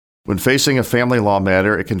When facing a family law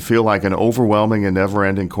matter, it can feel like an overwhelming and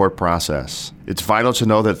never-ending court process. It's vital to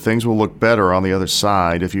know that things will look better on the other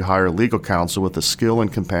side if you hire legal counsel with the skill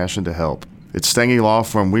and compassion to help. At Stengy Law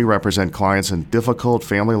Firm, we represent clients in difficult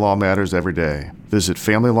family law matters every day. Visit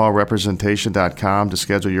FamilyLawRepresentation.com to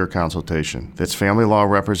schedule your consultation. That's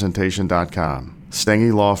FamilyLawRepresentation.com.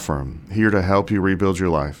 Stengy Law Firm, here to help you rebuild your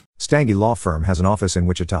life. Stengy Law Firm has an office in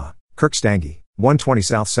Wichita. Kirk Stengy, 120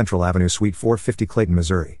 South Central Avenue, Suite 450, Clayton,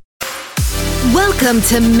 Missouri. Welcome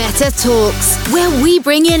to Meta Talks, where we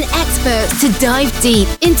bring in experts to dive deep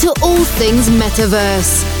into all things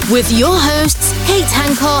metaverse. With your hosts, Kate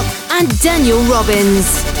Hancock and Daniel Robbins.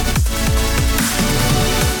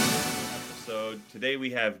 So today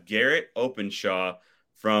we have Garrett Openshaw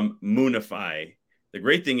from Moonify. The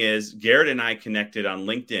great thing is Garrett and I connected on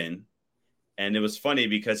LinkedIn, and it was funny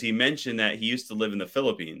because he mentioned that he used to live in the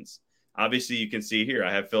Philippines. Obviously, you can see here,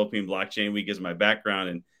 I have Philippine Blockchain Week as my background,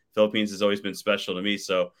 and Philippines has always been special to me.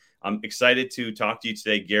 So I'm excited to talk to you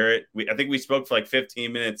today, Garrett. I think we spoke for like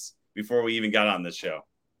 15 minutes before we even got on this show.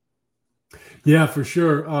 Yeah, for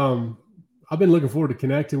sure. I've been looking forward to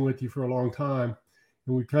connecting with you for a long time.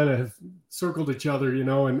 And we kind of have circled each other, you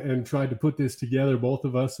know, and tried to put this together, both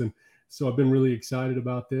of us. And so I've been really excited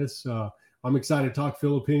about this. I'm excited to talk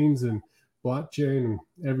Philippines and blockchain and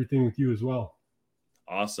everything with you as well.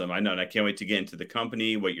 Awesome. I know. And I can't wait to get into the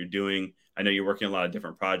company, what you're doing. I know you're working on a lot of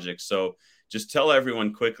different projects. So just tell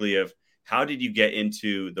everyone quickly of how did you get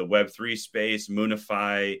into the Web3 space,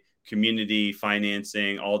 Moonify, community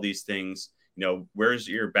financing, all these things. You know, where's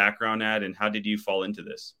your background at and how did you fall into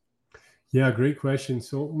this? Yeah, great question.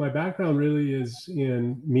 So my background really is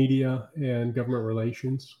in media and government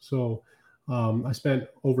relations. So I spent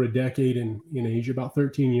over a decade in Asia, about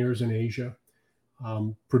 13 years in Asia,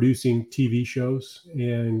 producing TV shows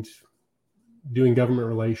and doing government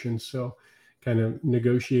relations. So kind of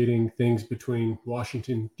negotiating things between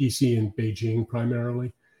Washington, D.C. and Beijing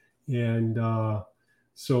primarily. And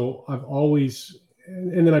so I've always,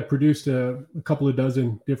 and then I produced a couple of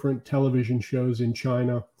dozen different television shows in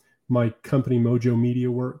China. My company, Mojo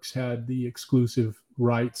Media Works, had the exclusive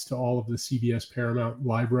rights to all of the CBS Paramount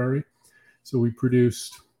library. So we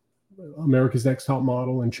produced America's Next Top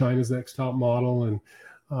Model and China's Next Top Model and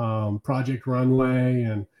Project Runway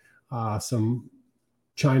and some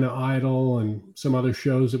China Idol and some other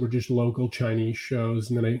shows that were just local Chinese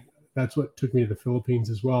shows. And then that's what took me to the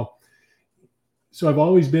Philippines as well. So I've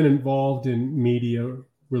always been involved in media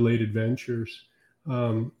related ventures.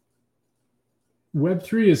 Web3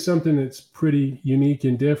 is something that's pretty unique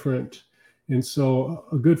and different. And so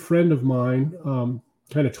a good friend of mine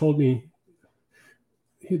kind of told me,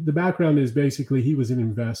 the background is basically he was an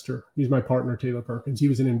investor. He's my partner, Taylor Perkins. He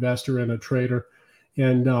was an investor and a trader.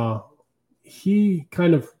 And he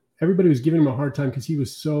kind of, everybody was giving him a hard time because he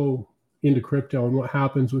was so into crypto. And what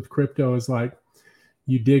happens with crypto is like,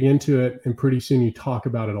 you dig into it and pretty soon you talk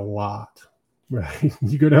about it a lot, right?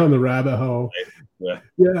 You go down the rabbit hole.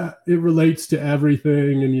 Yeah, it relates to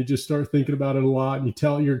everything. And you just start thinking about it a lot and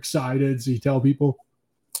you're excited. So you tell people.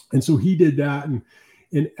 And so he did that. And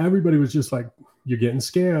everybody was just like, you're getting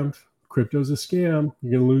scammed. Crypto's a scam.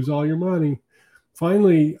 You're going to lose all your money.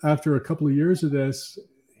 Finally, after a couple of years of this,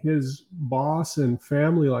 his boss and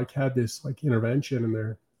family had this intervention and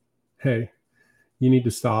they're, hey, you need to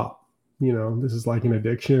stop. You know, this is like an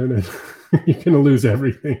addiction and you're going to lose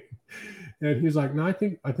everything. And he's like, no, I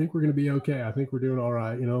think we're going to be okay. I think we're doing all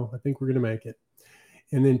right. You know, I think we're going to make it.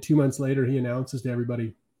 And then 2 months later, he announces to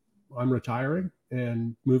everybody, I'm retiring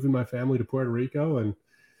and moving my family to Puerto Rico. And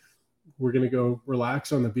we're going to go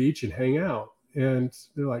relax on the beach and hang out. And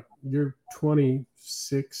they're like, you're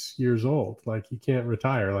 26 years old. Like, you can't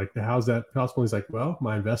retire. Like, how's that possible? He's like, well,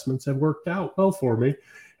 my investments have worked out well for me.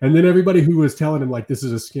 And then everybody who was telling him, like, this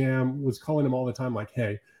is a scam was calling him all the time, like,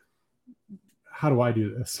 hey, how do I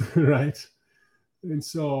do this? Right. And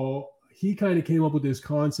so he kind of came up with this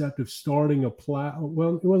concept of starting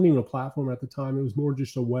well, it wasn't even a platform at the time. It was more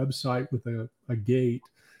just a website with a gate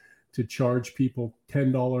to charge people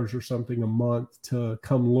 $10 or something a month to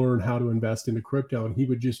come learn how to invest into crypto. And he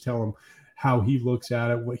would just tell them how he looks at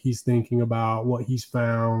it, what he's thinking about, what he's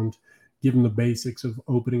found, give them the basics of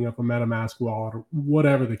opening up a MetaMask wallet or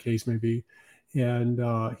whatever the case may be. And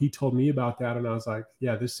he told me about that. And I was like,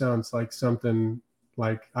 yeah, this sounds like something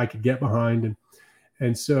like I could get behind.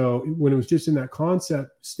 And so when it was just in that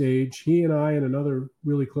concept stage, he and I and another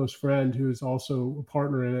really close friend who is also a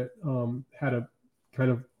partner in it had a kind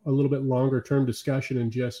of a little bit longer term discussion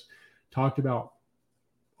and just talked about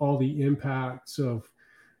all the impacts of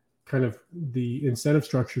kind of the incentive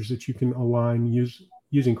structures that you can align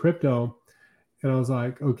using crypto. And I was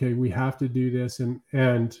like, okay, we have to do this.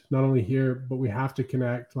 And not only here, but we have to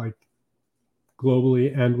connect like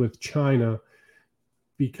globally and with China,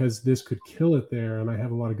 because this could kill it there. And I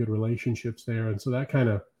have a lot of good relationships there. And so that kind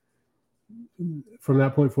of, from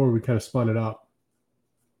that point forward, we kind of spun it up.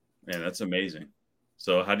 Man, that's amazing.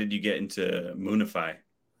 So how did you get into Moonify?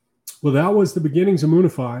 Well, that was the beginnings of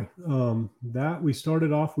Moonify. That we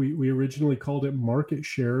started off, we originally called it Market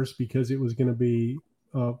Shares because it was going to be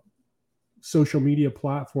a social media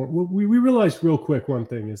platform. We realized real quick one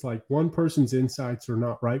thing is like one person's insights are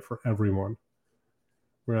not right for everyone,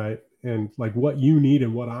 right? And like what you need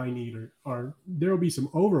and what I need are there will be some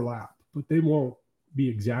overlap, but they won't be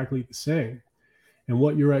exactly the same. And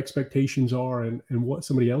what your expectations are and what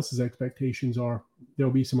somebody else's expectations are,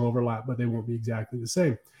 there'll be some overlap, but they won't be exactly the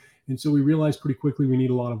same. And so we realized pretty quickly we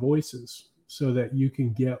need a lot of voices so that you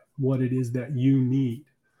can get what it is that you need.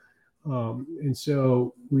 And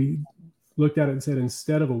so we looked at it and said,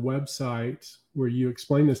 instead of a website where you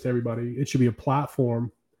explain this to everybody, it should be a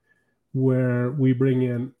platform where we bring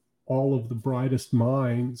in all of the brightest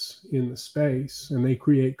minds in the space and they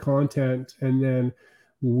create content, and then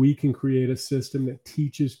we can create a system that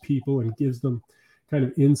teaches people and gives them kind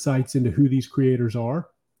of insights into who these creators are.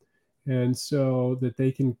 And so that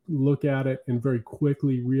they can look at it and very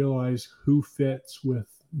quickly realize who fits with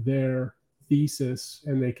their thesis,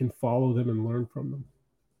 and they can follow them and learn from them.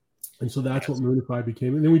 And so that's what Moonify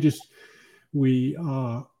became. And then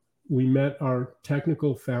we met our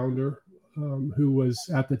technical founder, who was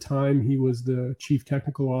at the time, he was the chief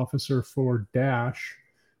technical officer for Dash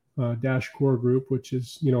Core Group, which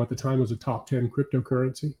is, at the time was a top 10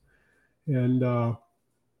 cryptocurrency. And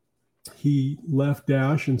he left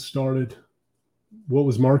Dash and started what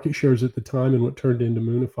was Market Shares at the time and what turned into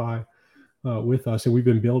Moonify with us. And we've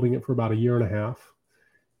been building it for about a year and a half.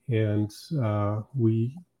 And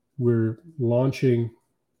we're launching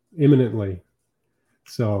imminently.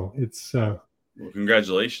 So it's... well,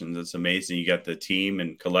 congratulations. It's amazing. You got the team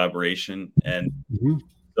and collaboration. And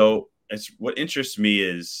so what interests me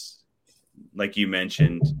is, like you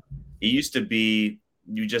mentioned, it used to be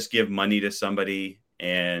you just give money to somebody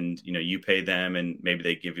and, you pay them and maybe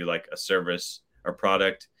they give you like a service or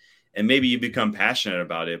product and maybe you become passionate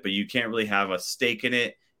about it, but you can't really have a stake in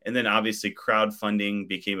it. And then obviously crowdfunding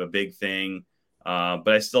became a big thing. But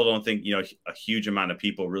I still don't think, a huge amount of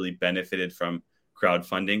people really benefited from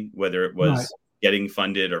crowdfunding, whether it was getting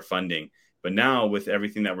funded or funding. But now with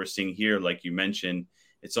everything that we're seeing here, like you mentioned,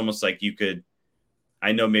 it's almost like you could,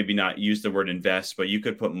 I know maybe not use the word invest, but you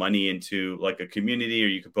could put money into like a community, or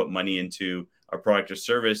you could put money into a product or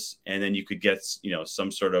service, and then you could get,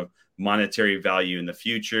 some sort of monetary value in the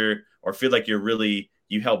future, or feel like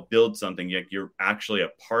you help build something. You're actually a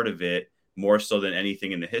part of it more so than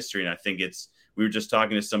anything in the history. And I think we were just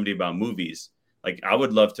talking to somebody about movies. Like I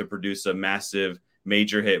would love to produce a massive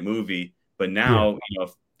major hit movie, but now,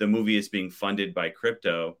 if the movie is being funded by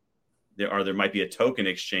crypto, there might be a token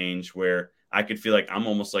exchange where I could feel like I'm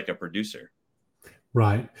almost like a producer.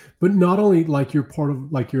 Right. But not only like you're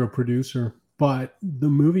you're a producer, but the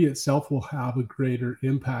movie itself will have a greater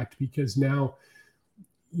impact because now,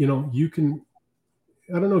 you can,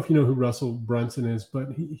 I don't know if you know who Russell Brunson is, but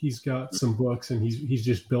he's got some books and he's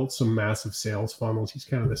just built some massive sales funnels. He's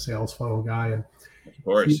kind of the sales funnel guy. And of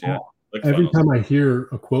course, every time I hear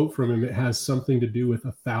a quote from him, it has something to do with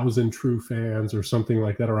 1,000 true fans or something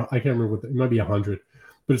like that. Or I can't remember it might be 100,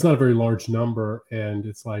 but it's not a very large number. And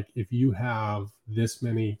it's like, if you have this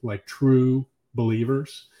many like true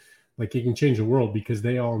believers, like you can change the world because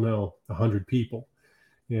they all know 100 people.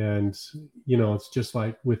 And, it's just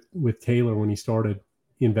like with Taylor, when he started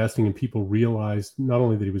investing and people realized not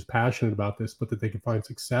only that he was passionate about this, but that they could find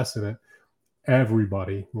success in it.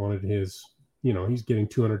 Everybody wanted his, he's getting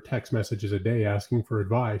 200 text messages a day asking for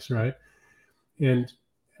advice, right? And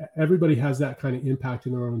everybody has that kind of impact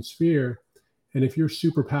in their own sphere. And if you're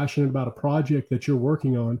super passionate about a project that you're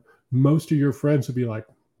working on, most of your friends would be like,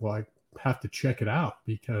 well, I have to check it out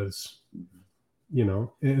because, and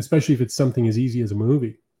especially if it's something as easy as a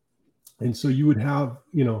movie. And so you would have,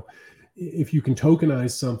 if you can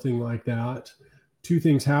tokenize something like that, two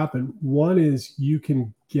things happen. One is you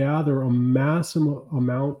can gather a massive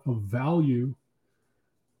amount of value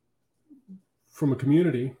from a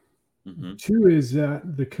community. Mm-hmm. Two is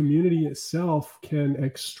that the community itself can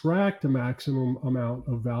extract a maximum amount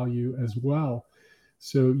of value as well.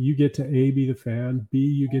 So you get to A, be the fan, B,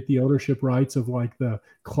 you get the ownership rights of like the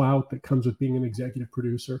clout that comes with being an executive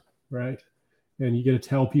producer, right? And you get to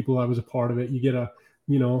tell people I was a part of it. You get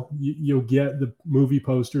you'll get the movie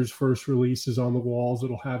posters, first releases on the walls.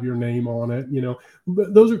 It'll have your name on it,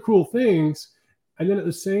 but those are cool things. And then at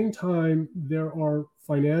the same time, there are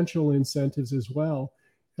financial incentives as well.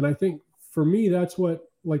 And I think for me, that's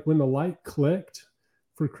what, like when the light clicked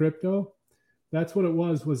for crypto, that's what it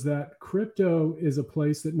was that crypto is a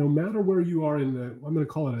place that no matter where you are in the, I'm going to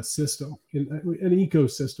call it a system, in an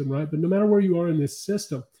ecosystem, right? But no matter where you are in this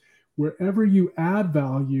system, wherever you add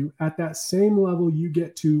value, at that same level, you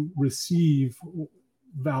get to receive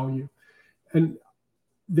value. And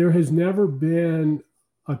there has never been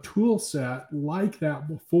a tool set like that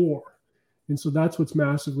before. And so that's what's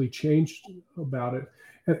massively changed about it.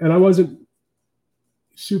 And I wasn't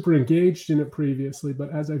super engaged in it previously,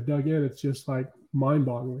 but as I've dug in, it's just like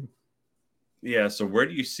mind-boggling. Yeah. So where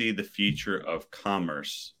do you see the future of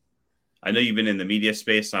commerce? I know you've been in the media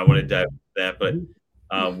space, and I want to dive into that,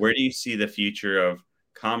 but where do you see the future of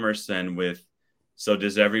commerce then so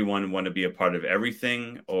does everyone want to be a part of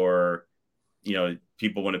everything, or,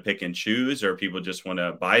 people want to pick and choose, or people just want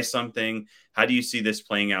to buy something? How do you see this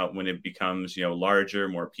playing out when it becomes, larger,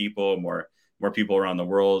 more people around the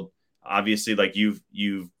world? Obviously, like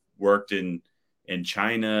you've worked in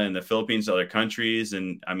China and the Philippines, other countries.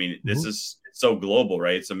 And I mean, this is so global,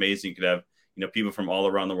 right? It's amazing. You could have, people from all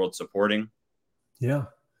around the world supporting. Yeah.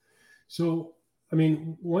 So, I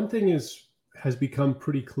mean, one thing has become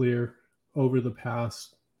pretty clear over the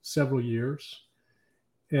past several years.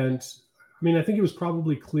 And I mean, I think it was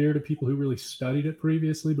probably clear to people who really studied it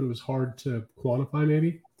previously, but it was hard to quantify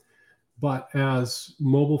maybe. But as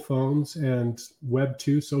mobile phones and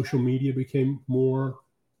Web2 social media became more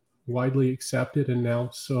widely accepted and now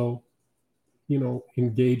so,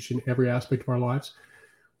 engaged in every aspect of our lives,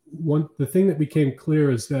 the thing that became clear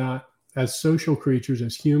is that as social creatures,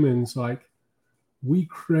 as humans, like we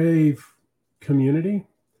crave community,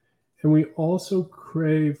 and we also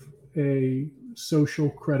crave a social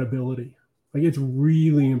credibility. Like it's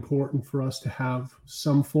really important for us to have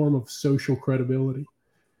some form of social credibility.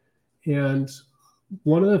 And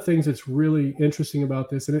one of the things that's really interesting about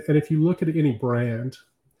this, and if you look at any brand,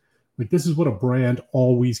 like this is what a brand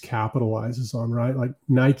always capitalizes on, right? Like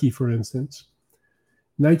Nike, for instance.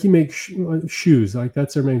 Nike makes shoes, like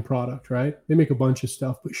that's their main product, right? They make a bunch of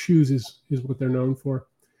stuff, but shoes is what they're known for.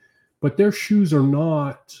 But their shoes are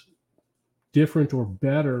not different or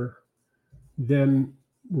better than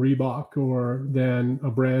Reebok or than a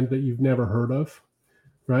brand that you've never heard of,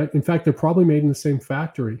 right? In fact, they're probably made in the same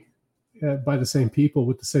factory by the same people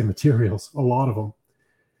with the same materials, a lot of them.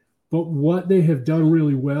 But what they have done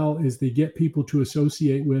really well is they get people to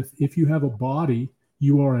associate with, if you have a body,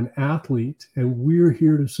 you are an athlete, and we're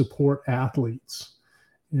here to support athletes.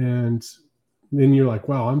 And then you're like,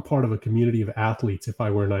 wow, I'm part of a community of athletes if I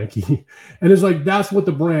wear Nike. And it's like, that's what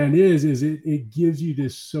the brand is it gives you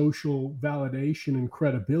this social validation and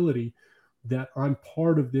credibility that I'm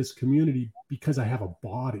part of this community because I have a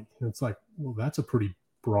body. And it's like, well, that's a pretty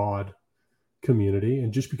broad community.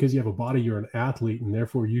 And just because you have a body, you're an athlete, and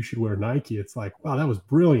therefore you should wear Nike. It's like, wow, that was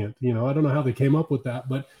brilliant. I don't know how they came up with that,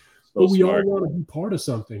 but we smart. All want to be part of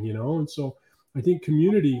something, And so I think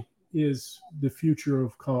community is the future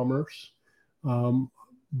of commerce.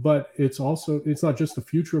 But it's not just the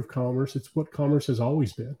future of commerce, it's what commerce has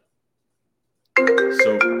always been.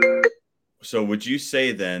 So would you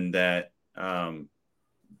say then that, and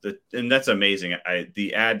that's amazing.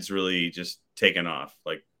 The ads really just taken off,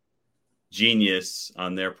 like genius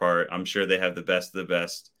on their part. I'm sure they have the best of the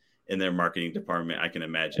best in their marketing department, I can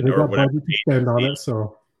imagine. Or whatever to spend on it.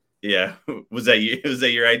 So yeah. Was that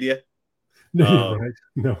your idea? No, right.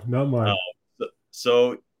 No, not mine.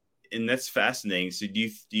 So and that's fascinating. So do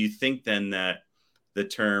you think then that the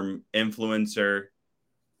term influencer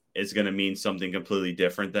is going to mean something completely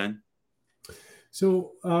different then?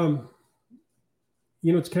 So,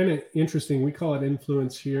 it's kind of interesting. We call it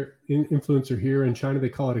influencer here. In China, they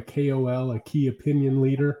call it a KOL, a key opinion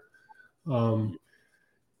leader.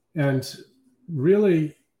 And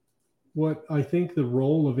really what I think the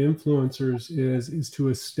role of influencers is to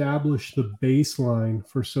establish the baseline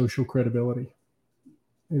for social credibility.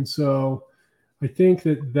 And so I think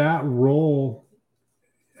that role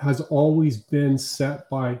has always been set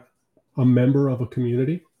by a member of a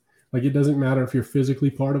community. Like it doesn't matter if you're physically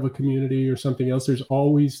part of a community or something else. There's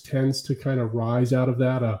always tends to kind of rise out of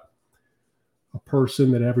that a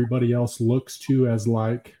person that everybody else looks to as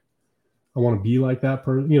like, I want to be like that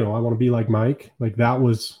person. I want to be like Mike. Like that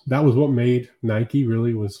was what made Nike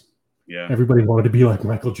really was. Yeah. Everybody wanted to be like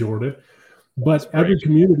Michael Jordan. But every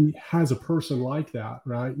community has a person like that,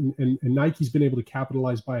 right? And Nike's been able to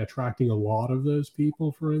capitalize by attracting a lot of those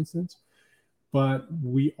people, for instance. But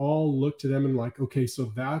we all look to them and like, okay,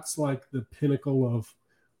 so that's like the pinnacle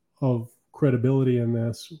of credibility in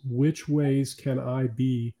this. Which ways can I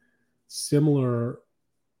be similar.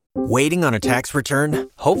 Waiting on a tax return?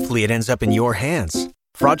 Hopefully it ends up in your hands.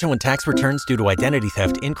 Fraudulent tax returns due to identity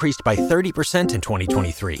theft increased by 30% in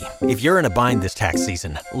 2023. If you're in a bind this tax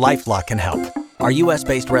season, LifeLock can help. Our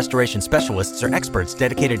U.S.-based restoration specialists are experts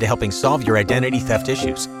dedicated to helping solve your identity theft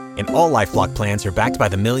issues. And all LifeLock plans are backed by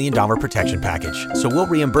the $1 Million Protection Package. So we'll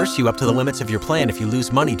reimburse you up to the limits of your plan if you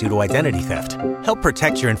lose money due to identity theft. Help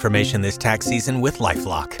protect your information this tax season with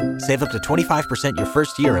LifeLock. Save up to 25% your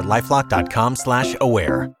first year at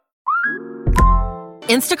LifeLock.com/aware.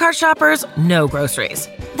 Instacart shoppers know groceries.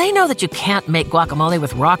 They know that you can't make guacamole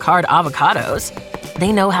with rock-hard avocados.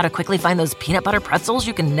 They know how to quickly find those peanut butter pretzels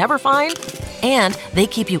you can never find. And they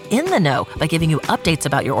keep you in the know by giving you updates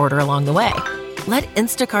about your order along the way. Let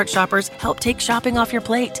Instacart shoppers help take shopping off your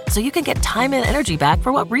plate so you can get time and energy back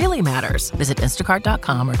for what really matters. Visit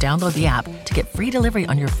instacart.com or download the app to get free delivery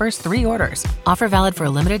on your first 3 orders. Offer valid for a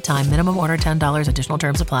limited time. Minimum order $10. Additional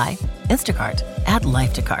terms apply. Instacart. Add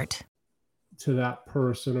life to cart. To that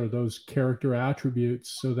person or those character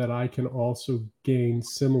attributes so that I can also gain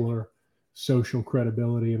similar social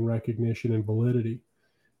credibility and recognition and validity.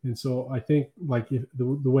 And so I think like if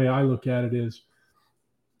the way I look at it is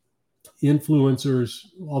influencers,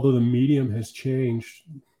 although the medium has changed,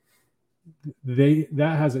 that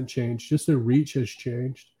hasn't changed, just their reach has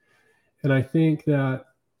changed. And I think that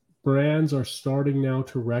brands are starting now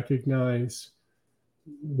to recognize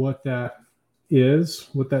what that is,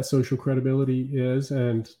 what that social credibility is,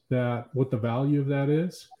 and that what the value of that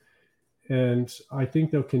is. And I think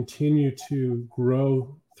they'll continue to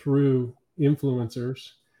grow through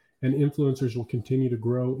influencers, and influencers will continue to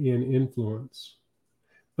grow in influence.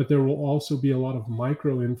 But there will also be a lot of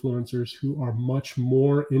micro influencers who are much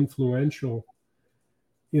more influential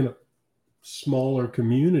in a smaller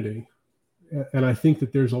community. And I think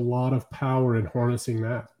that there's a lot of power in harnessing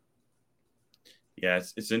that. Yeah,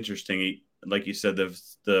 it's interesting. Like you said,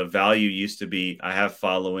 the value used to be, I have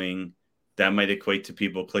following. That might equate to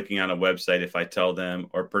people clicking on a website if I tell them,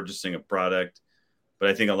 or purchasing a product. But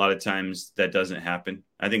I think a lot of times that doesn't happen.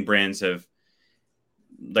 I think brands have,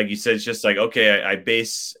 like you said, it's just like, okay, I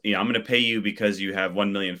base, I'm going to pay you because you have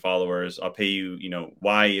 1 million followers. I'll pay you,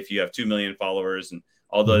 why if you have 2 million followers. And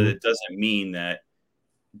although it doesn't mean that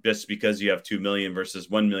just because you have 2 million versus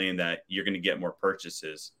 1 million that you're going to get more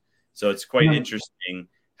purchases. So it's quite interesting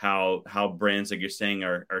how brands, like you're saying,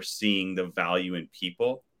 are seeing the value in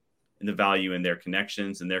people and the value in their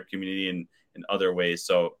connections and their community and in other ways.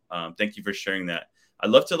 So thank you for sharing that. I'd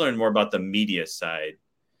love to learn more about the media side,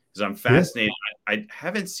 because I'm fascinated. Yeah. I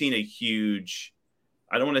haven't seen a huge,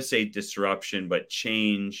 I don't want to say disruption, but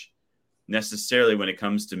change necessarily when it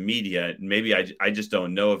comes to media. Maybe I just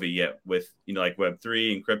don't know of it yet with, like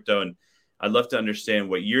Web3 and crypto. And I'd love to understand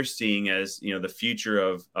what you're seeing as, the future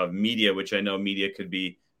of media, which I know media could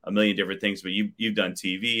be a million different things, but you've done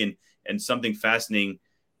TV and something fascinating.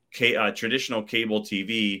 Traditional cable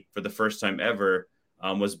TV for the first time ever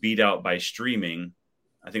was beat out by streaming.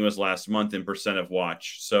 I think it was last month in percent of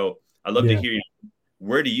watch. So I'd love to hear,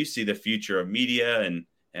 where do you see the future of media and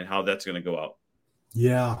how that's going to go out?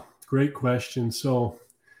 Yeah, great question. So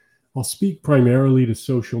I'll speak primarily to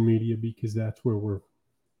social media because that's where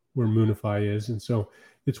Moonify is. And so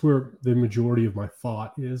it's where the majority of my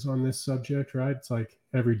thought is on this subject, right? It's like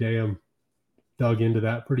every day I'm dug into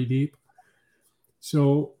that pretty deep.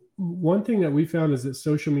 So one thing that we found is that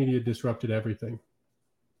social media disrupted everything.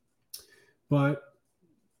 But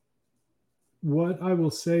what I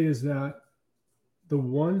will say is that the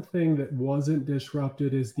one thing that wasn't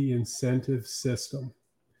disrupted is the incentive system,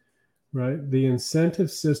 right? The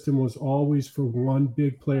incentive system was always for one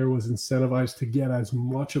big player was incentivized to get as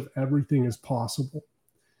much of everything as possible.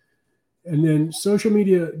 And then social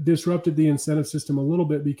media disrupted the incentive system a little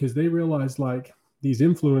bit because they realized like these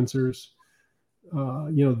influencers,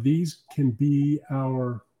 these can be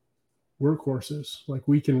our workhorses. Like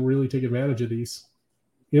we can really take advantage of these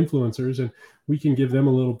influencers and we can give them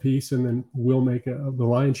a little piece and then we'll make the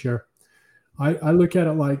lion's share. I look at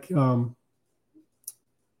it like, I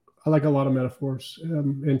like a lot of metaphors.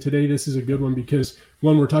 And today this is a good one because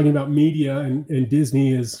one, we're talking about media and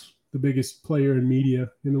Disney is the biggest player in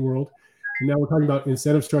media in the world. And now we're talking about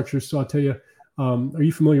incentive structures. So I'll tell you, are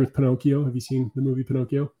you familiar with Pinocchio? Have you seen the movie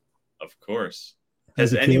Pinocchio? Of course.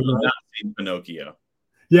 Has anyone not seen Pinocchio?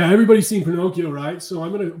 Yeah, everybody's seen Pinocchio, right? So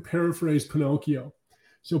I'm going to paraphrase Pinocchio.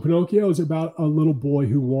 So Pinocchio is about a little boy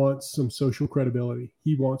who wants some social credibility.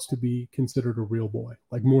 He wants to be considered a real boy,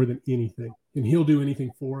 like more than anything. And he'll do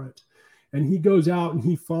anything for it. And he goes out and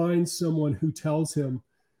he finds someone who tells him,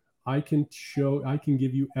 I can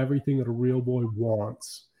give you everything that a real boy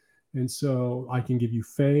wants. And so I can give you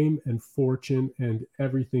fame and fortune and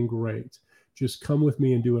everything great. Just come with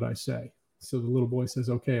me and do what I say. So the little boy says,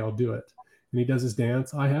 okay, I'll do it. And he does his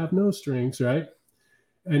dance. I have no strings, right?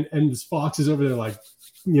 And this fox is over there like,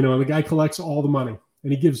 and the guy collects all the money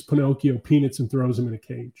and he gives Pinocchio peanuts and throws him in a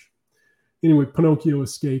cage. Anyway, Pinocchio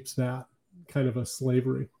escapes that kind of a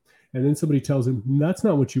slavery. And then somebody tells him, that's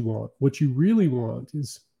not what you want. What you really want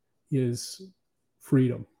is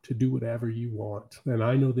freedom to do whatever you want. And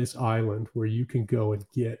I know this island where you can go and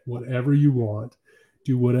get whatever you want,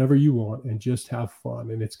 do whatever you want, and just have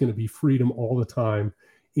fun. And it's going to be freedom all the time,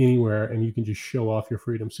 anywhere, and you can just show off your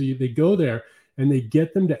freedom. So they go there and they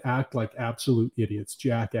get them to act like absolute idiots,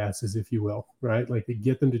 jackasses, if you will, right? Like they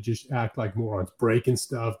get them to just act like morons, breaking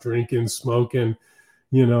stuff, drinking, smoking,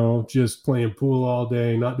 just playing pool all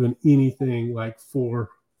day, not doing anything like for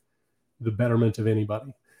the betterment of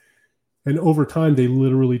anybody. And over time, they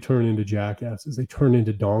literally turn into jackasses. They turn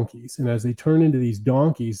into donkeys. And as they turn into these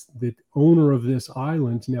donkeys, the owner of this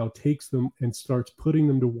island now takes them and starts putting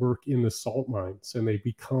them to work in the salt mines. And they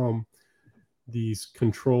become these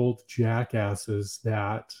controlled jackasses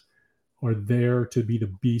that are there to be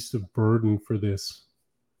the beast of burden for this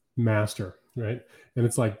master, right? And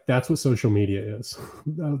it's like, that's what social media is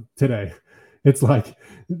today. It's like,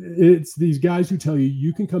 it's these guys who tell you,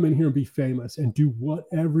 you can come in here and be famous and do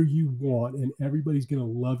whatever you want and everybody's going to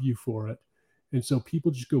love you for it. And so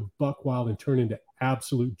people just go buck wild and turn into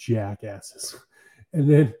absolute jackasses. And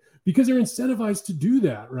then because they're incentivized to do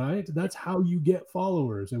that, right? That's how you get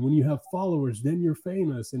followers. And when you have followers, then you're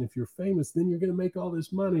famous. And if you're famous, then you're going to make all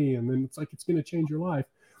this money. And then it's like, it's going to change your life.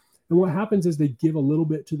 And what happens is they give a little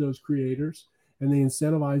bit to those creators and they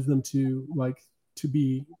incentivize them to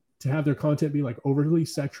have their content be like overly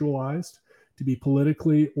sexualized, to be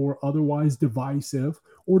politically or otherwise divisive,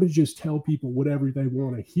 or to just tell people whatever they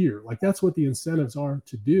want to hear. Like that's what the incentives are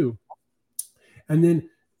to do. And then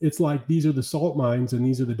it's like, these are the salt mines and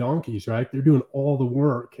these are the donkeys, right? They're doing all the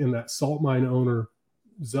work. And that salt mine owner,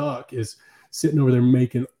 Zuck, is sitting over there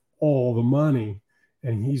making all the money.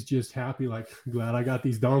 And he's just happy, like, glad I got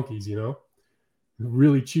these donkeys,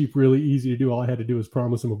 really cheap, really easy to do. All I had to do was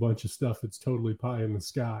promise him a bunch of stuff that's totally pie in the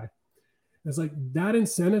sky. It's like that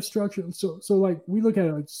incentive structure. So like we look at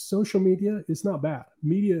it like social media is not bad.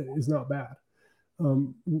 Media is not bad.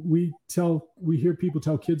 We hear people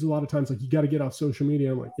tell kids a lot of times, like, you got to get off social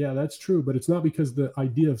media. I'm like, yeah, that's true. But it's not because the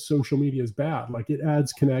idea of social media is bad. Like it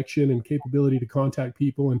adds connection and capability to contact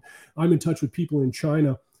people. And I'm in touch with people in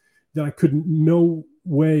China that I could no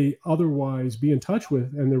way otherwise be in touch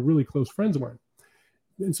with. And they're really close friends of mine.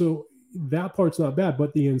 And so that part's not bad,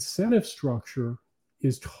 but the incentive structure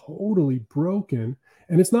is totally broken.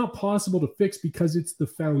 And it's not possible to fix because it's the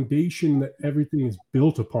foundation that everything is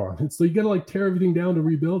built upon. It's like you got to like tear everything down to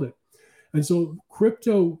rebuild it. And so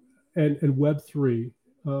crypto and Web3,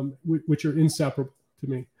 which are inseparable to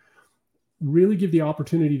me, really give the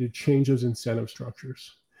opportunity to change those incentive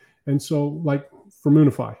structures. And so like for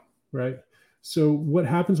Moonify, right? So what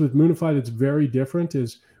happens with Moonify that's very different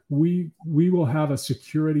is we will have a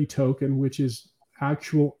security token, which is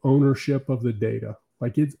actual ownership of the data.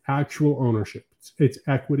 Like it's actual ownership. It's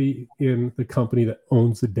equity in the company that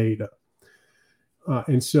owns the data.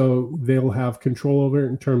 And so they'll have control over it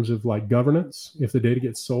in terms of like governance. If the data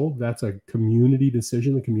gets sold, that's a community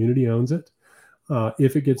decision. The community owns it.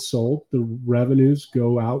 If it gets sold, the revenues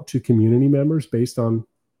go out to community members based on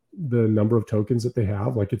the number of tokens that they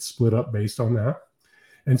have. Like it's split up based on that.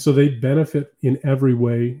 And so they benefit in every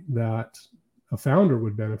way that a founder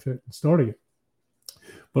would benefit in starting it.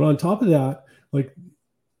 But on top of that, like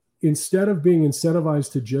instead of being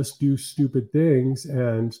incentivized to just do stupid things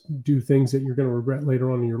and do things that you're going to regret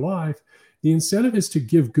later on in your life, the incentive is to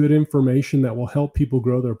give good information that will help people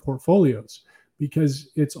grow their portfolios.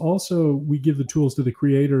 Because it's also, we give the tools to the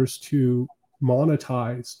creators to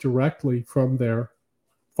monetize directly from their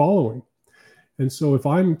following. And so if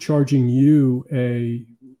I'm charging you a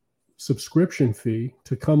subscription fee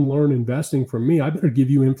to come learn investing from me, I better give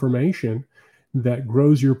you information that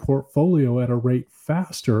grows your portfolio at a rate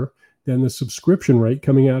faster than the subscription rate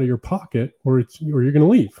coming out of your pocket, or you're going to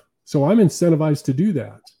leave. So I'm incentivized to do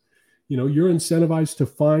that. You're incentivized to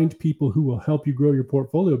find people who will help you grow your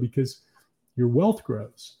portfolio because your wealth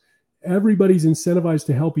grows. Everybody's incentivized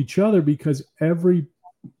to help each other because every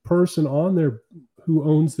person on there who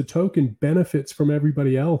owns the token benefits from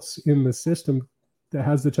everybody else in the system that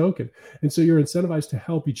has the token. And so you're incentivized to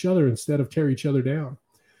help each other instead of tear each other down.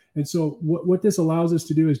 And so what this allows us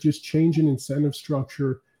to do is just change an incentive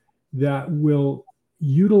structure that will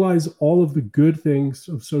utilize all of the good things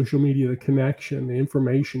of social media, the connection, the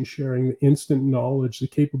information sharing, the instant knowledge, the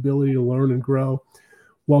capability to learn and grow,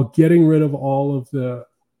 while getting rid of all of the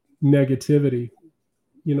negativity,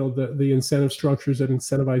 the incentive structures that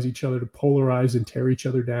incentivize each other to polarize and tear each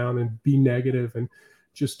other down and be negative and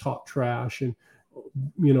just talk trash and,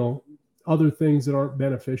 other things that aren't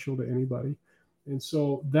beneficial to anybody. And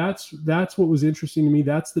so that's what was interesting to me.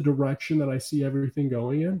 That's the direction that I see everything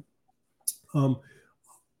going in.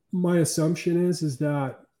 My assumption is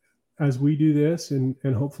that as we do this and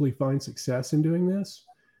hopefully find success in doing this,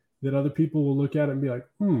 that other people will look at it and be like,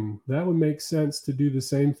 that would make sense to do the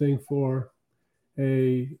same thing for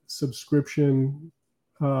a subscription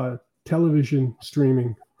television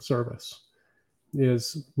streaming service,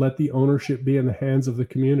 is let the ownership be in the hands of the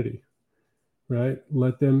community, right?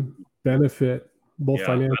 Let them benefit both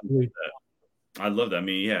financially. I love that. I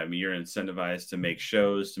mean, you're incentivized to make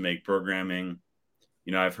shows, to make programming.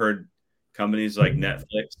 I've heard companies like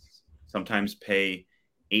Netflix sometimes pay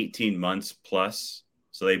 18 months plus.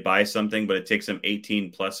 So they buy something, but it takes them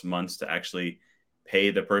 18 plus months to actually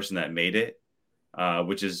pay the person that made it,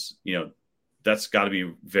 which is, that's got to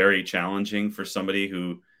be very challenging for somebody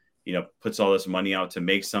who, puts all this money out to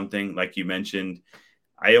make something. Like you mentioned,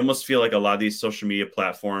 I almost feel like a lot of these social media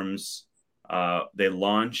platforms, they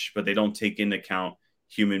launch, but they don't take into account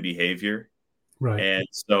human behavior. Right. And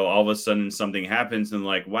so all of a sudden something happens and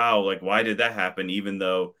like, wow, like, why did that happen? Even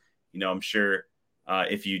though, I'm sure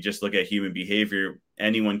if you just look at human behavior,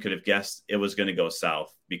 anyone could have guessed it was going to go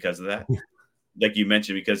south because of that. Like you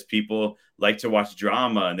mentioned, because people like to watch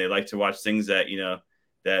drama and they like to watch things that,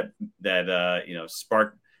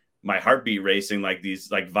 spark my heartbeat racing, like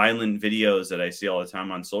these like violent videos that I see all the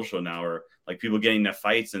time on social now, or like people getting into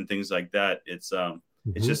fights and things like that. It's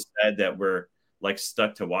just sad that we're like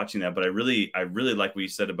stuck to watching that. But I really like what you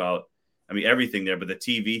said about, everything there, but the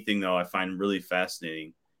TV thing though, I find really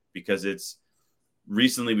fascinating because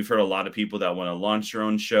recently we've heard a lot of people that want to launch their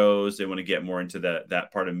own shows. They want to get more into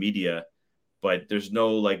that part of media, but there's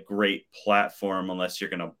no like great platform unless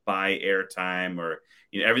you're going to buy airtime or,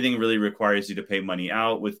 everything really requires you to pay money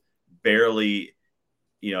out with barely,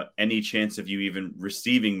 any chance of you even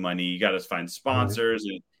receiving money. You got to find sponsors.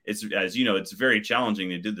 And it's, as you know, it's very challenging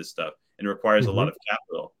to do this stuff and requires a lot of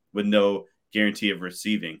capital with no guarantee of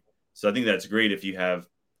receiving. So I think that's great if you have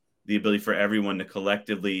the ability for everyone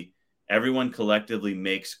collectively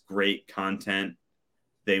makes great content.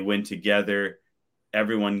 They win together.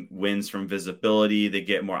 Everyone wins from visibility. They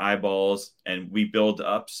get more eyeballs and we build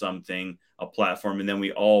up something, a platform, and then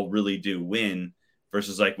we all really do win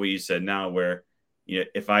versus like what you said now where,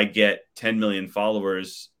 if I get 10 million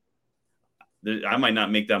followers, I might not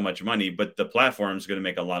make that much money, but the platform is going to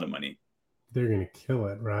make a lot of money. They're going to kill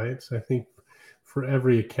it, right? So I think for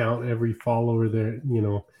every account, every follower there,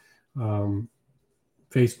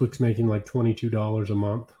 Facebook's making like $22 a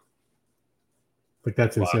month. Like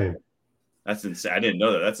that's insane. That's insane. I didn't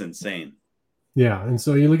know that. That's insane. Yeah. And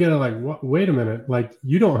so you look at it like, wait a minute, like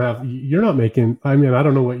you're not making, I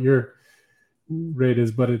don't know what your rate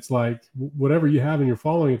is, but it's like whatever you have in your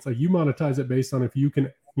following, it's like you monetize it based on if you can,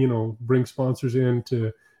 bring sponsors in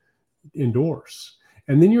to endorse.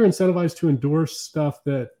 And then you're incentivized to endorse stuff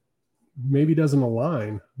that maybe doesn't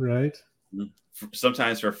align, right?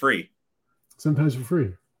 Sometimes for free.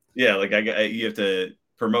 Yeah, like you have to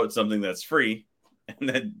promote something that's free and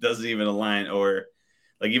that doesn't even align. Or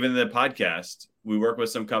like even the podcast, we work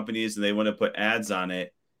with some companies and they want to put ads on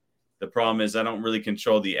it. The problem is I don't really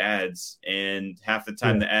control the ads, and half the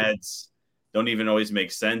time the ads don't even always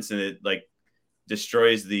make sense, and it like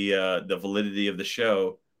destroys the validity of the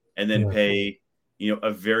show. And then pay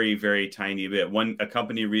a very, very tiny bit. A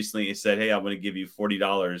company recently said, "Hey, I want to give you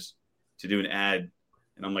 $40 to do an ad,"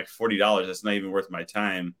 and I'm like, $40? That's not even worth my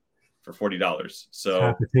time for $40. So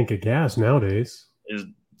half a tank of gas nowadays is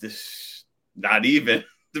this not even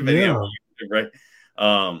depending on right.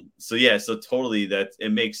 So totally that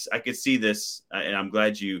it makes, I could see this, and I'm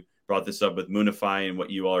glad you brought this up with Moonify and what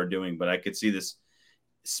you all are doing, but I could see this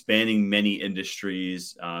spanning many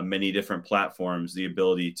industries, many different platforms, the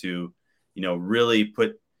ability to, really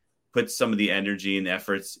put some of the energy and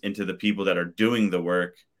efforts into the people that are doing the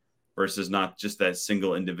work versus not just that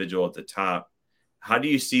single individual at the top. How do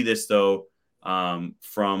you see this though,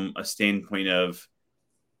 from a standpoint of,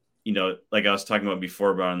 like I was talking about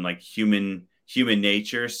before, about like human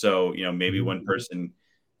nature. So, maybe one person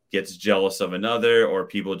gets jealous of another, or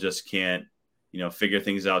people just can't, figure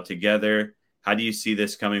things out together. How do you see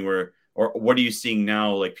this coming or what are you seeing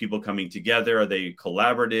now? Like people coming together? Are they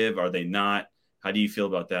collaborative? Are they not? How do you feel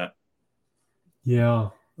about that? Yeah.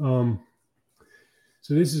 So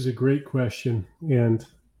this is a great question. And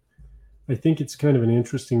I think it's kind of an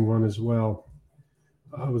interesting one as well.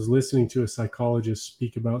 I was listening to a psychologist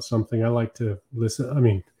speak about something. I like to listen. I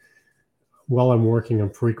mean, while I'm working, I'm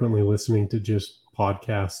frequently listening to just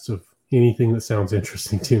podcasts of anything that sounds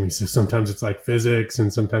interesting to me. So sometimes it's like physics,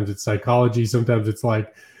 and sometimes it's psychology. Sometimes it's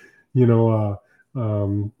like,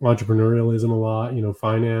 entrepreneurialism a lot,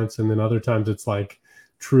 finance. And then other times it's like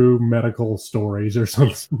true medical stories or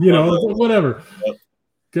something, whatever.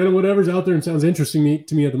 Kind of whatever's out there and sounds interesting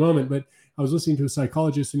to me at the moment. But I was listening to a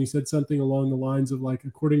psychologist, and he said something along the lines of, like,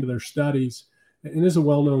 according to their studies, and is a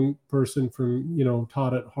well-known person from,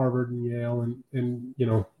 taught at Harvard and Yale, and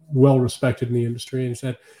well-respected in the industry. And he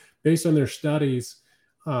said, based on their studies,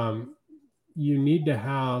 you need to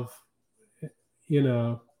have, in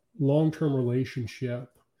a long-term relationship,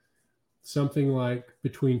 something like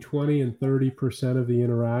between 20 and 30% of the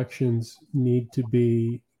interactions need to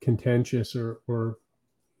be contentious or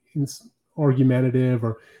argumentative,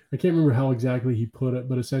 or I can't remember how exactly he put it,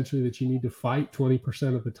 but essentially that you need to fight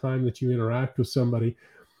 20% of the time that you interact with somebody,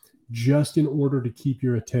 just in order to keep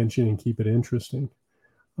your attention and keep it interesting.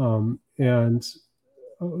 And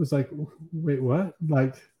I was like, wait, what?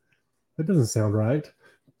 Like, that doesn't sound right.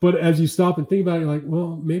 But as you stop and think about it, you're like,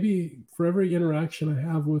 well, maybe for every interaction I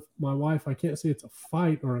have with my wife, I can't say it's a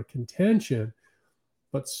fight or a contention,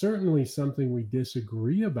 but certainly something we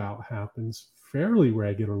disagree about happens fairly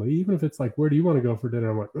regularly. Even if it's like, where do you want to go for dinner?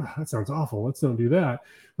 I'm like, that sounds awful. Let's don't do that.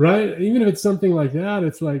 Right? Even if it's something like that,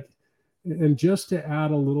 it's like, and just to add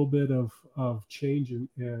a little bit of change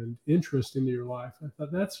and interest into your life. I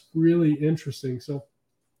thought that's really interesting. So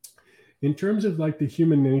in terms of like the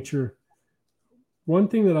human nature, one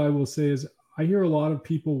thing that I will say is I hear a lot of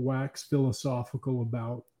people wax philosophical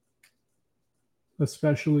about,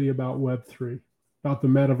 especially about Web3, about the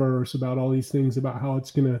metaverse, about all these things, about how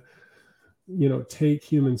it's going to, take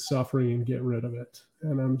human suffering and get rid of it.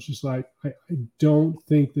 And I'm just like, I don't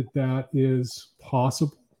think that is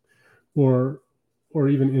possible or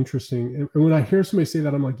even interesting. And when I hear somebody say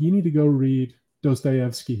that, I'm like, you need to go read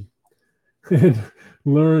Dostoevsky and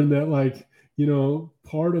learn that, like,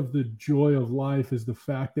 part of the joy of life is the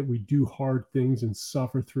fact that we do hard things and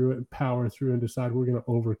suffer through it and power through and decide we're going to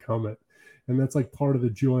overcome it. And that's like part of the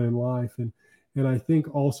joy in life. And I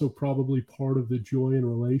think also probably part of the joy in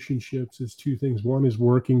relationships is two things. One is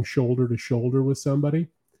working shoulder to shoulder with somebody,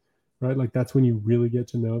 right? Like, that's when you really get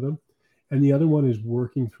to know them. And the other one is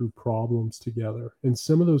working through problems together. And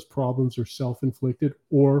some of those problems are self-inflicted,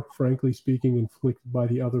 or frankly speaking, inflicted by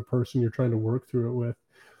the other person you're trying to work through it with.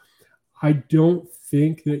 I don't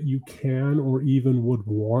think that you can or even would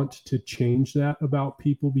want to change that about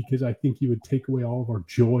people, because I think you would take away all of our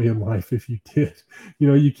joy in life if you did.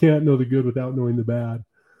 You can't know the good without knowing the bad.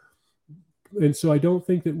 And so I don't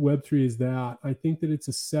think that Web3 is that. I think that it's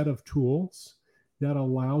a set of tools that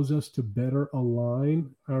allows us to better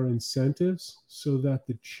align our incentives so that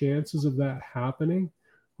the chances of that happening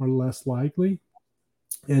are less likely,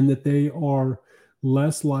 and that they are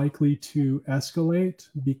less likely to escalate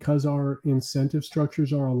because our incentive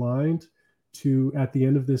structures are aligned to, at the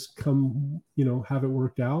end of this, have it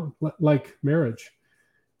worked out. Like marriage,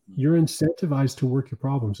 you're incentivized to work your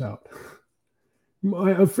problems out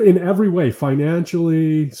in every way,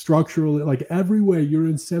 financially, structurally, like every way you're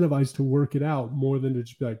incentivized to work it out, more than to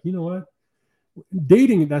just be like, you know what,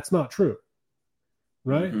 dating, that's not true,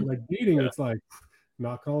 right? Mm-hmm. Like dating, It's like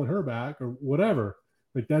not calling her back or whatever.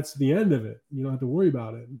 Like, that's the end of it. You don't have to worry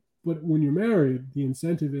about it. But when you're married, the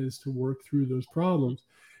incentive is to work through those problems.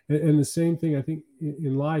 And the same thing, I think,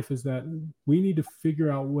 in life is that we need to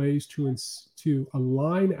figure out ways to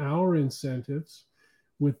align our incentives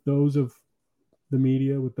with those of the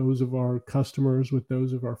media, with those of our customers, with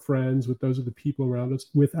those of our friends, with those of the people around us,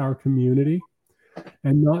 with our community.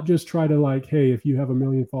 And not just try to, like, hey, if you have 1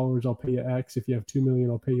 million followers, I'll pay you X. If you have 2 million,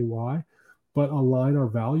 I'll pay you Y. But align our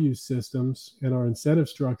value systems and our incentive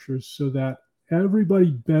structures so that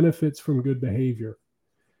everybody benefits from good behavior.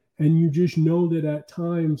 And you just know that at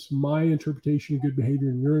times my interpretation of good behavior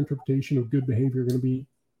and your interpretation of good behavior are going to be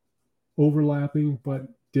overlapping but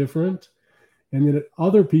different. And then at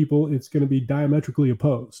other people, it's going to be diametrically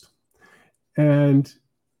opposed. And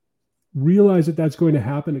realize that that's going to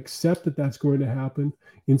happen, accept that that's going to happen.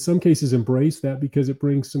 In some cases, embrace that, because it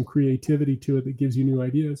brings some creativity to it that gives you new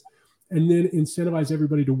ideas. And then incentivize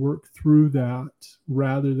everybody to work through that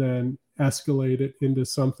rather than escalate it into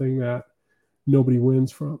something that nobody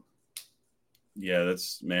wins from. Yeah,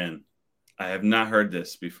 I have not heard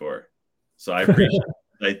this before. So I appreciate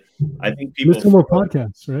it. I think people listen to more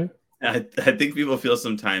podcasts, right? I think people feel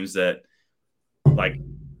sometimes that, like,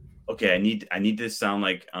 okay, I need to sound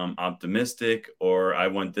like optimistic, or I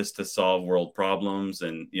want this to solve world problems,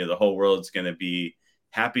 and the whole world's going to be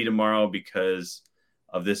happy tomorrow because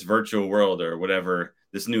of this virtual world or whatever.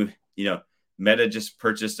 This new, Meta just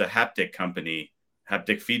purchased a haptic company,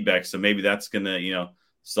 haptic feedback. So maybe that's going to,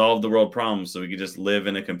 solve the world problems so we can just live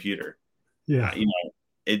in a computer. Yeah.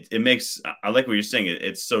 It makes, I like what you're saying.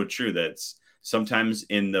 It's so true that sometimes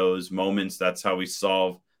in those moments, that's how we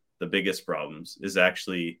solve the biggest problems, is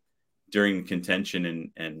actually during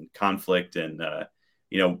contention and conflict. And,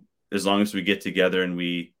 as long as we get together and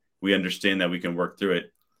we understand that we can work through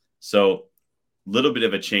it. So a little bit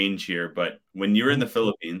of a change here, but when you were in the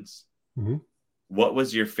Philippines, what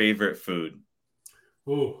was your favorite food?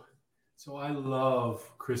 Oh, so I love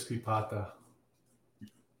crispy pata.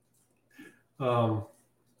 That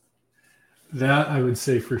I would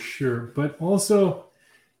say for sure. But also,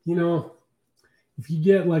 if you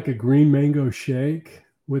get like a green mango shake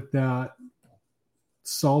with that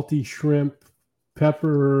salty shrimp,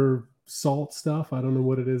 pepper, salt stuff, I don't know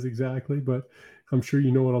what it is exactly, but I'm sure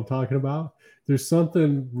you know what I'm talking about. There's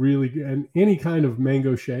something really good. And any kind of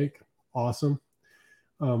mango shake, awesome.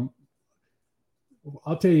 I'll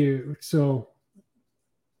tell you, so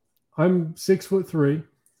I'm 6'3".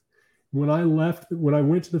 When I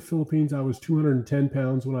went to the Philippines, I was 210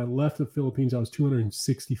 pounds. When I left the Philippines, I was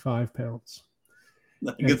 265 pounds.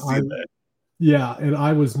 I can see that. Yeah. And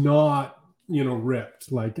I was not,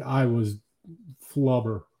 ripped. Like I was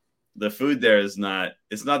flubber. The food there it's not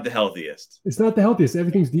the healthiest. It's not the healthiest.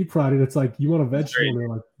 Everything's deep fried. And it's like, you want a vegetable? And they're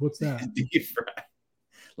like, what's that? Deep fried.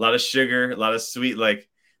 A lot of sugar, a lot of sweet, like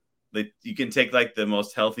you can take like the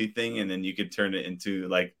most healthy thing and then you could turn it into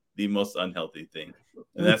like the most unhealthy thing.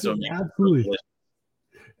 And that's what makes absolutely.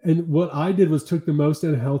 And what I did was took the most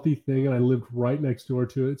unhealthy thing and I lived right next door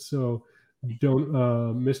to it. So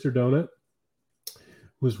Mr. Donut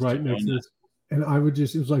was right next to it. And I would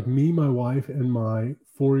it was like me, my wife, and my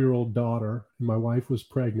 4-year-old daughter, and my wife was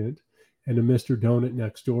pregnant, and a Mr. Donut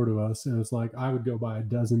next door to us. And it's like, I would go buy a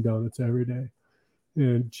dozen donuts every day.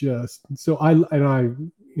 And so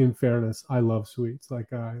in fairness, I love sweets.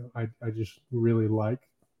 Like I just really like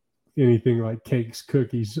anything like cakes,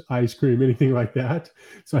 cookies, ice cream, anything like that.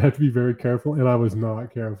 So I have to be very careful. And I was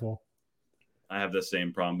not careful. I have the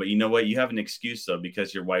same problem, but you know what? You have an excuse though,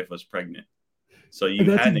 because your wife was pregnant. So you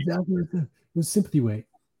that's had exactly it was sympathy weight.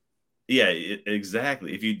 Yeah,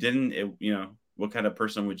 exactly. If you didn't, what kind of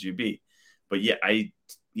person would you be? But I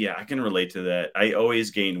can relate to that. I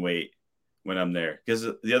always gain weight when I'm there because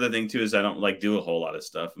the other thing too is I don't like do a whole lot of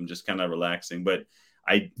stuff. I'm just kind of relaxing. But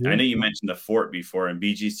I know you mentioned the fort before, and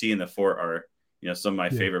BGC and the fort are some of my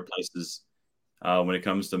favorite places when it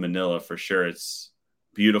comes to Manila for sure. It's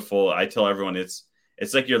beautiful. I tell everyone it's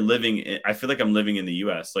like you're living. I feel like I'm living in the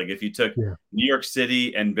U.S. Like if you took New York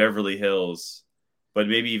City and Beverly Hills, but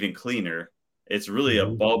maybe even cleaner, it's really a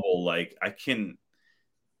bubble. Like I couldn't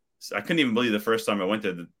even believe the first time I went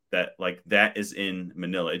there that like that is in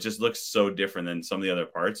Manila. It just looks so different than some of the other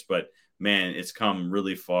parts, but man, it's come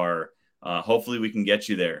really far. Hopefully we can get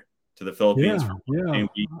you there to the Philippines. Yeah.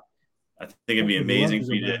 I think it'd be amazing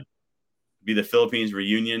for you to be the Philippines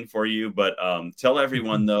reunion for you. But tell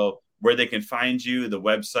everyone though where they can find you, the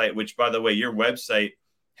website, which by the way, your website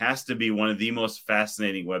has to be one of the most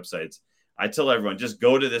fascinating websites. I tell everyone, just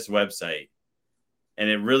go to this website. And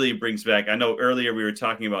it really brings back, I know earlier we were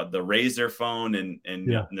talking about the Razor phone and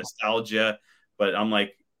nostalgia, but I'm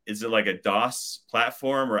like, is it like a DOS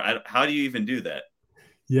platform or how do you even do that?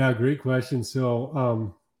 Yeah, great question.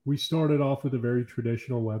 So we started off with a very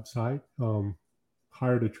traditional website,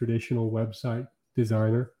 hired a traditional website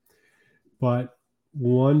designer. But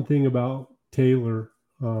one thing about Taylor,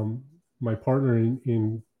 my partner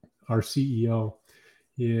in our CEO,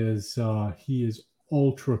 is he is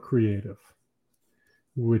ultra creative,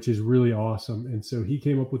 which is really awesome. And so he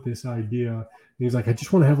came up with this idea. And he's like, I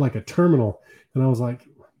just want to have like a terminal. And I was like,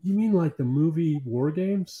 you mean like the movie War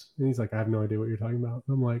Games? And he's like, I have no idea what you're talking about.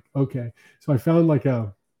 And I'm like, okay. So I found like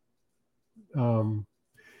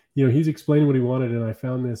he's explaining what he wanted. And I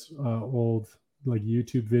found this old like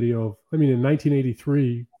YouTube video of, in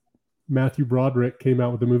 1983, Matthew Broderick came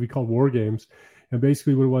out with a movie called War Games. And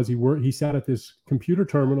basically what it was, he sat at this computer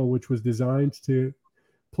terminal, which was designed to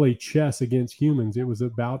play chess against humans. It was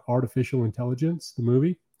about artificial intelligence, the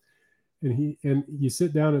movie. And you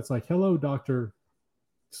sit down, it's like, hello, Dr.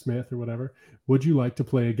 Smith or whatever, would you like to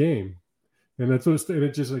play a game? And that's what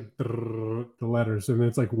it's just like the letters, and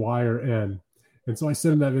it's like Y or N. And so I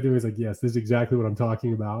sent him that video. He's like, yes, this is exactly what I'm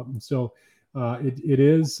talking about. And so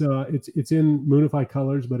it's in Moonify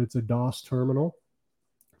colors, but it's a DOS terminal.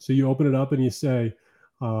 So you open it up and you say,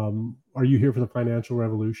 are you here for the financial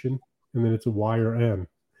revolution? And then it's a Y or N.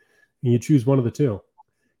 And you choose one of the two.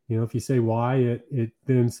 If you say why, it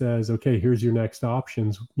then says, okay, here's your next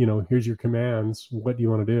options. Here's your commands. What do you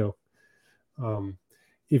want to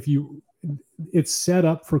do? It's set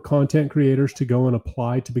up for content creators to go and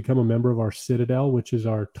apply to become a member of our Citadel, which is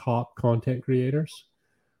our top content creators.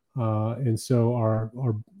 And so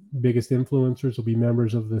our biggest influencers will be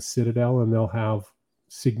members of the Citadel, and they'll have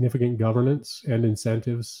significant governance and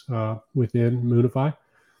incentives within Moonify.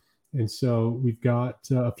 And so we've got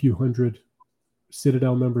a few hundred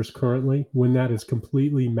Citadel members currently. When that is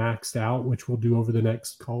completely maxed out, which we'll do over the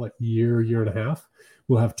next, call it year and a half,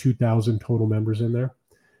 we'll have 2,000 total members in there,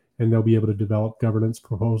 and they'll be able to develop governance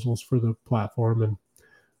proposals for the platform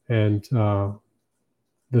and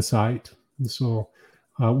the site. And so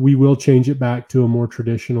we will change it back to a more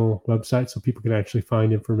traditional website so people can actually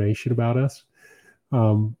find information about us.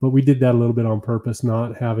 But we did that a little bit on purpose,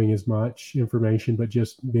 not having as much information, but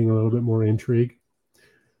just being a little bit more intrigue.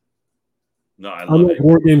 No, I love it.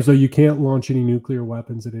 War games, though, you can't launch any nuclear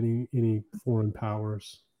weapons at any foreign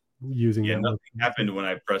powers using that. Nothing happened when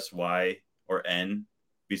I pressed Y or N,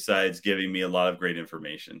 besides giving me a lot of great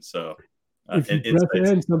information. So if you press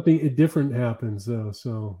N, something different happens, though.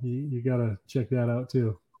 So you got to check that out,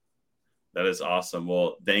 too. That is awesome.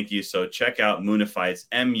 Well, thank you. So check out Moonify. It's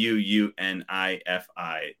Moonifi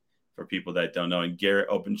for people that don't know. And Garrett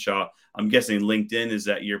Openshaw, I'm guessing LinkedIn, is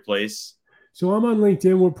that your place? So I'm on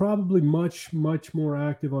LinkedIn. We're probably much, much more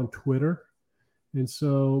active on Twitter. And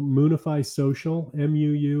so Moonify Social,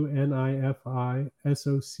 Moonifi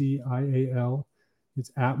Social.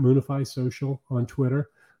 It's at Moonify Social on Twitter.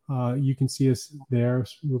 You can see us there.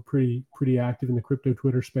 We're pretty active in the crypto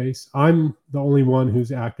Twitter space. I'm the only one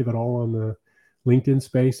who's active at all on the LinkedIn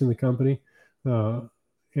space in the company.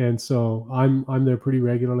 And so I'm there pretty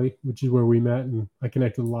regularly, which is where we met, and I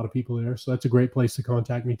connect with a lot of people there. So that's a great place to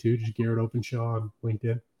contact me too. Just Garrett Openshaw on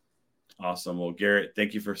LinkedIn. Awesome. Well, Garrett,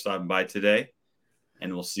 thank you for stopping by today,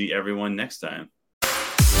 and we'll see everyone next time.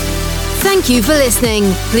 Thank you for listening.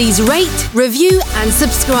 Please rate, review, and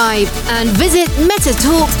subscribe. And visit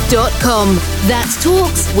metatalks.com. That's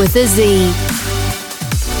talks with a Z.